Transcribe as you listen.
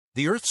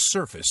The Earth's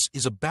surface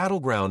is a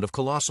battleground of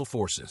colossal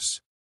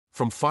forces.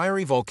 From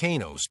fiery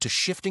volcanoes to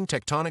shifting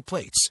tectonic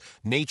plates,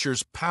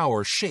 nature's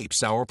power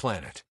shapes our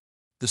planet.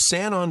 The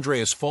San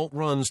Andreas Fault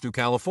runs through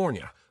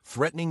California,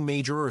 threatening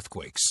major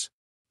earthquakes.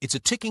 It's a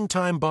ticking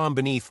time bomb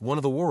beneath one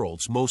of the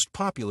world's most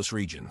populous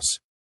regions.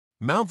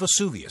 Mount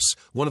Vesuvius,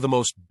 one of the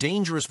most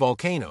dangerous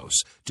volcanoes,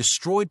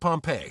 destroyed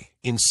Pompeii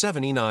in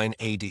 79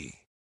 AD.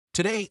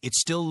 Today, it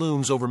still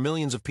looms over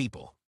millions of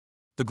people.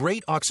 The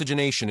Great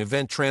Oxygenation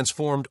event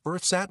transformed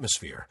Earth's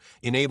atmosphere,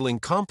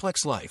 enabling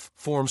complex life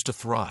forms to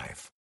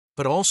thrive,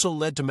 but also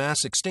led to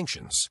mass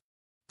extinctions.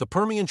 The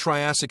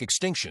Permian-Triassic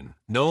extinction,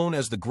 known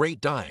as the Great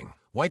Dying,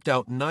 wiped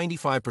out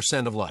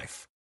 95% of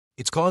life.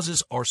 Its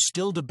causes are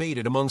still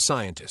debated among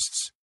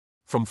scientists.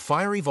 From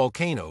fiery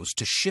volcanoes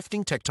to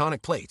shifting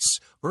tectonic plates,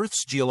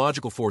 Earth's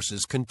geological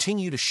forces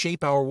continue to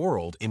shape our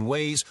world in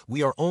ways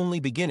we are only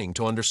beginning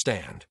to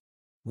understand.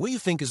 What do you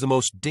think is the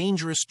most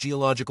dangerous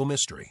geological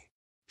mystery?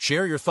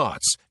 Share your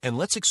thoughts, and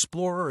let's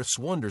explore Earth's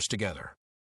wonders together.